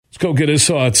go get his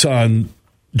thoughts on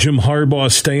Jim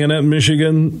Harbaugh staying at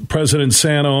Michigan. President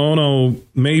Sanaono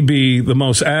may be the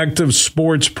most active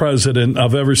sports president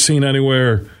I've ever seen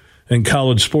anywhere in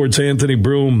college sports. Anthony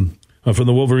Broome from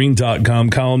the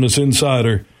Wolverine.com, columnist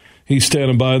insider. He's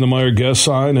standing by the Meyer guest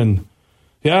sign. And,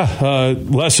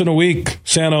 less than a week,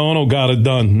 Sanaono got it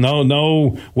done.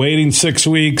 No waiting 6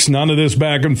 weeks, none of this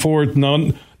back and forth,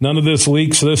 none of this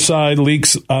leaks this side,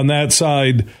 leaks on that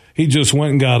side. He just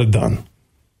went and got it done.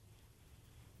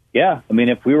 Yeah, I mean,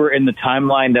 if we were in the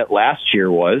timeline that last year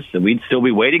was, then we'd still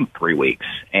be waiting 3 weeks.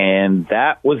 And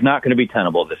that was not going to be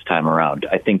tenable this time around.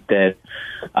 I think that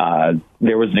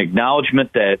there was an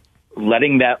acknowledgement that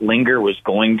letting that linger was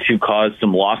going to cause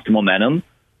some lost momentum,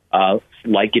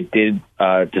 like it did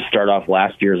to start off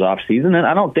last year's offseason. And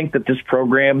I don't think that this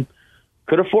program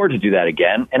could afford to do that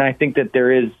again. And I think that there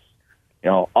is,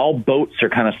 all boats are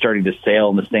kind of starting to sail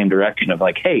in the same direction of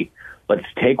like, hey, let's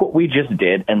take what we just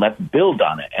did and let's build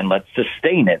on it and let's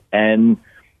sustain it. And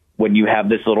when you have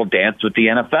this little dance with the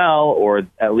NFL, or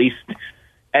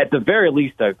at the very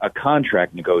least, a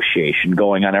contract negotiation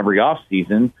going on every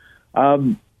offseason,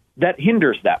 that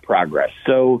hinders that progress.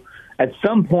 So at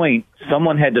some point,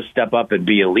 someone had to step up and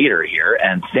be a leader here.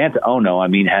 And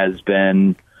Sanaono, has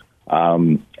been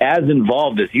as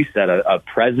involved as you said, a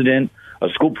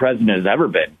school president has ever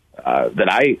been. That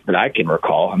I can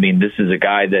recall. I mean, this is a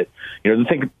guy that,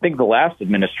 I think the last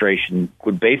administration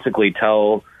would basically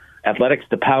tell athletics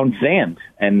to pound sand,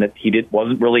 and that he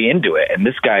wasn't really into it. And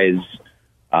this guy is,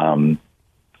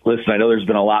 listen, I know there's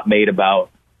been a lot made about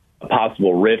a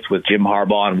possible rift with Jim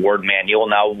Harbaugh and Ward Manuel.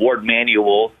 Now, Ward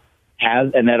Manuel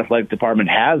and that athletic department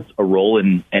has a role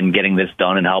in getting this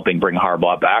done and helping bring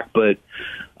Harbaugh back. But,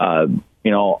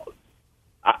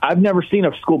 I've never seen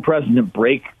a school president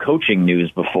break coaching news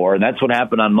before, and that's what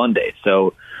happened on Monday.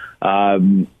 So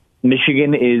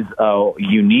Michigan is a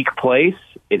unique place.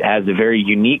 It has a very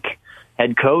unique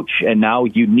head coach and now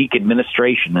unique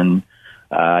administration. And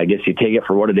I guess you take it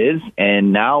for what it is.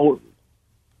 And now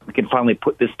we can finally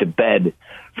put this to bed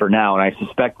for now. And I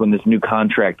suspect when this new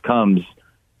contract comes,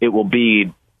 it will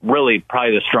be really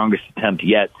probably the strongest attempt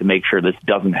yet to make sure this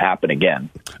doesn't happen again.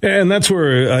 And that's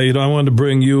where, I wanted to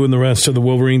bring you and the rest of the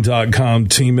Wolverine.com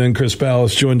team in. Chris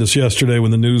Ballas joined us yesterday when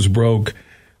the news broke.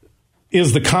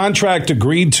 Is the contract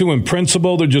agreed to in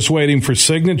principle? They're just waiting for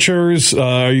signatures.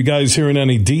 Are you guys hearing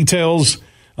any details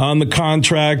on the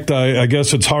contract? I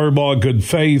guess it's Harbaugh good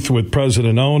faith with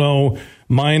President Ono,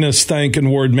 minus thanking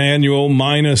Ward Manuel,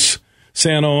 minus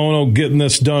Sanaono getting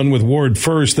this done with Ward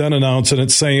first, then announcing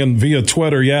it, saying via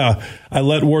Twitter, I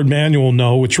let Ward Manuel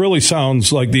know, which really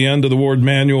sounds like the end of the Ward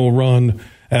Manuel run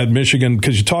at Michigan,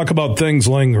 because you talk about things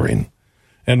lingering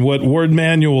and what Ward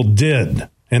Manuel did.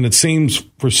 And it seems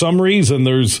for some reason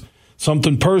there's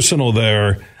something personal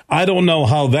there. I don't know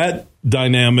how that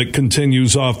dynamic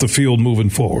continues off the field moving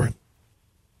forward.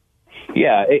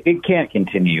 Yeah, it can't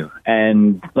continue.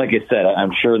 And like I said,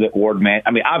 I'm sure that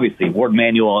obviously Ward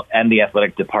Manuel and the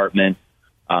athletic department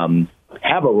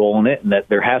have a role in it, and that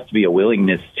there has to be a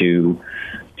willingness to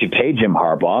pay Jim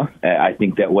Harbaugh. I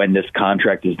think that when this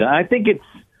contract is done,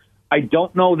 I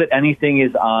don't know that anything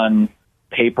is on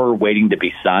paper waiting to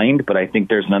be signed, but I think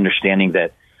there's an understanding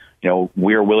that,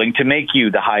 we're willing to make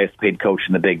you the highest paid coach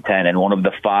in the Big Ten and one of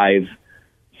the 5,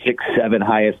 6, 7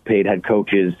 highest paid head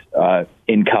coaches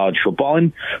in college football.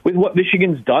 And with what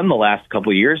Michigan's done the last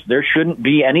couple of years, there shouldn't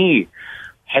be any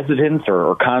hesitance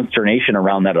or consternation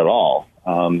around that at all.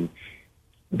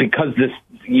 Because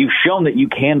you've shown that you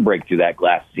can break through that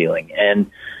glass ceiling and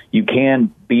you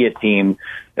can be a team.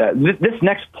 This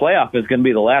next playoff is going to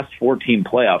be the last 4-team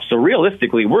playoff. So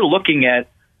realistically, we're looking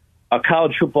at a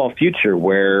college football future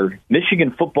where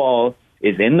Michigan football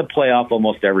is in the playoff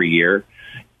almost every year.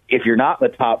 If you're not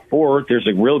in the top 4, there's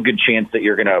a real good chance that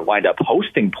you're going to wind up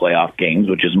hosting playoff games,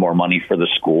 which is more money for the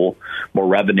school, more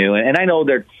revenue. And I know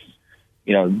they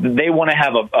want to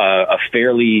have a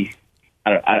fairly,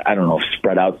 I don't know if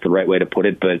spread out's the right way to put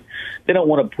it, but they don't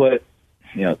want to put,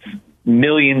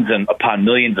 millions and upon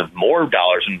millions of more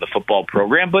dollars into the football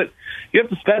program, but you have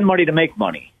to spend money to make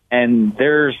money. And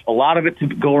there's a lot of it to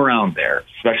go around there,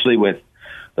 especially with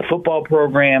the football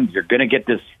program. You're going to get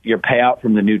your payout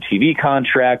from the new TV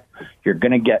contract. You're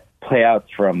going to get payouts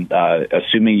from,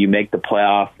 assuming you make the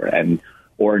playoff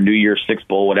or New Year's Six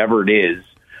Bowl, whatever it is.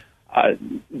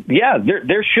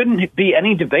 There shouldn't be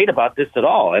any debate about this at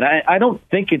all. And I don't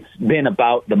think it's been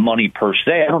about the money per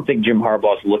se. I don't think Jim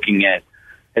Harbaugh's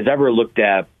has ever looked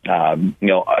at,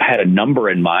 had a number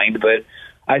in mind. But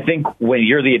I think when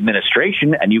you're the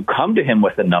administration and you come to him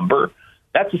with a number,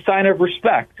 that's a sign of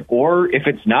respect. Or if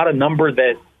it's not a number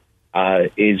that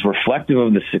is reflective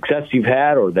of the success you've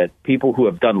had, or that people who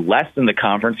have done less in the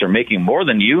conference are making more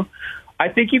than you, I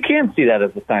think you can see that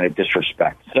as a sign of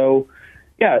disrespect. So,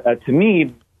 yeah, to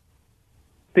me,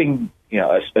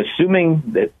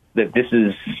 assuming that this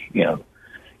is,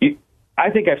 I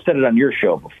think I've said it on your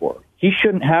show before. He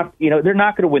shouldn't have, they're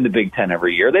not going to win the Big Ten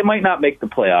every year. They might not make the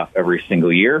playoff every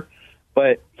single year,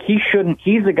 but he shouldn't.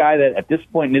 He's a guy that at this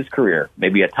point in his career,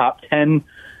 maybe a top 10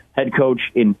 head coach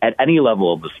at any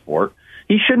level of the sport,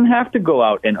 he shouldn't have to go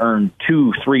out and earn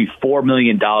 $2, $3, $4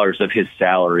 million of his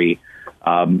salary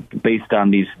based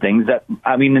on these things that,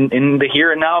 in the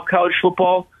here and now of college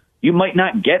football, you might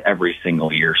not get every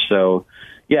single year. So,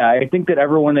 yeah, I think that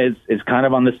everyone is kind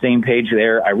of on the same page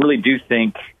there. I really do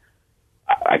think,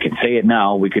 I can say it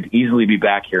now, we could easily be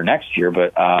back here next year,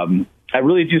 but I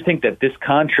really do think that this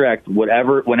contract,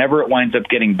 whenever it winds up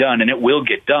getting done, and it will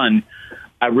get done,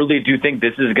 I really do think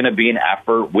this is going to be an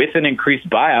effort with an increased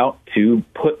buyout to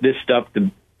put this stuff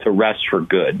to rest for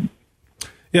good.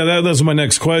 Yeah, that's my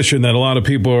next question, that a lot of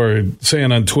people are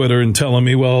saying on Twitter and telling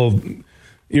me, well,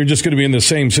 you're just going to be in the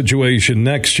same situation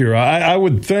next year. I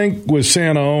would think with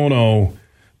Santaono,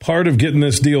 part of getting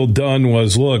this deal done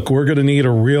was, look, we're going to need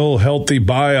a real healthy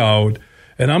buyout,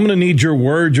 and I'm going to need your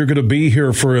word you're going to be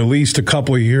here for at least a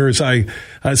couple of years.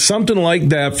 Something like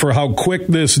that for how quick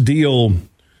this deal,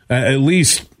 at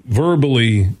least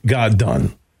verbally, got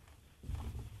done.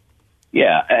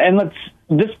 Yeah, and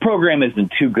this program is in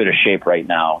too good a shape right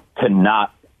now to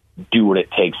not do what it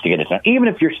takes to get it done. Even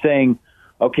if you're saying,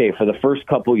 okay, for the first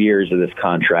couple years of this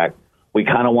contract, we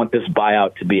kind of want this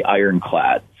buyout to be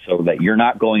ironclad so that you're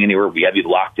not going anywhere. We have you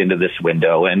locked into this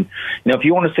window. And, if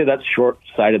you want to say that's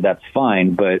short-sighted, that's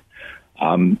fine. But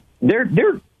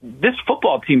this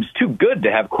football team's too good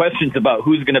to have questions about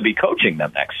who's going to be coaching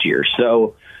them next year.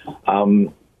 So,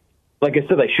 like I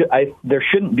said, there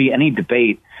shouldn't be any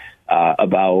debate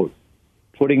about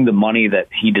putting the money that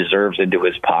he deserves into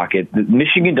his pocket.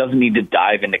 Michigan doesn't need to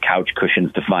dive into couch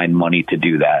cushions to find money to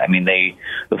do that.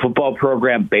 The football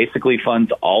program basically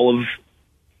funds all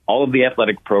of the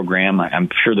athletic program. I'm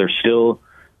sure there's still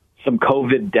some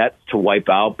COVID debts to wipe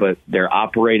out, but they're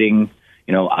operating,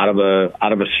 out of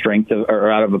a strength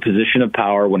or out of a position of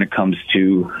power when it comes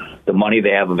to the money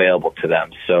they have available to them.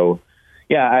 So,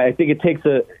 yeah, I think it takes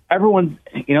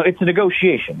it's a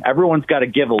negotiation. Everyone's got to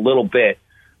give a little bit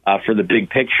for the big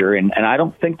picture. And I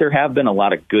don't think there have been a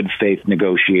lot of good faith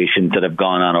negotiations that have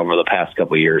gone on over the past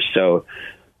couple of years. So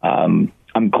I'm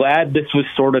glad this was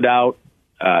sorted out.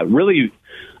 Really,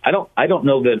 I don't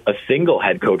know that a single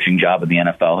head coaching job in the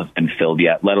NFL has been filled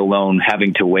yet, let alone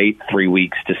having to wait 3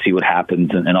 weeks to see what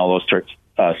happens and all those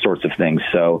sorts of things.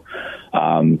 So,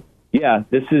 yeah,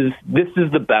 this is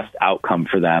the best outcome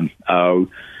for them.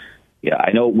 Yeah,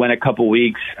 I know it went a couple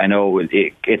weeks. I know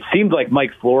it seemed like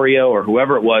Mike Florio or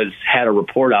whoever it was had a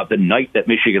report out the night that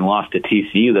Michigan lost to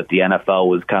TCU that the NFL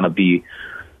was kind of be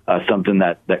something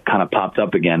that kind of popped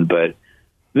up again. But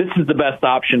this is the best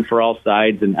option for all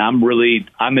sides, and I'm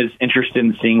as interested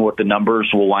in seeing what the numbers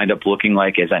will wind up looking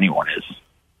like as anyone is.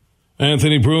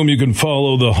 Anthony Broome, you can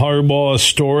follow the Harbaugh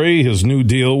story, his new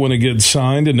deal when it gets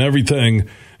signed, and everything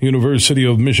University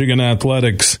of Michigan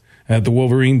Athletics at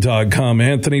thewolverine.com.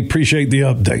 Anthony, appreciate the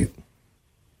update.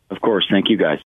 Of course. Thank you, guys.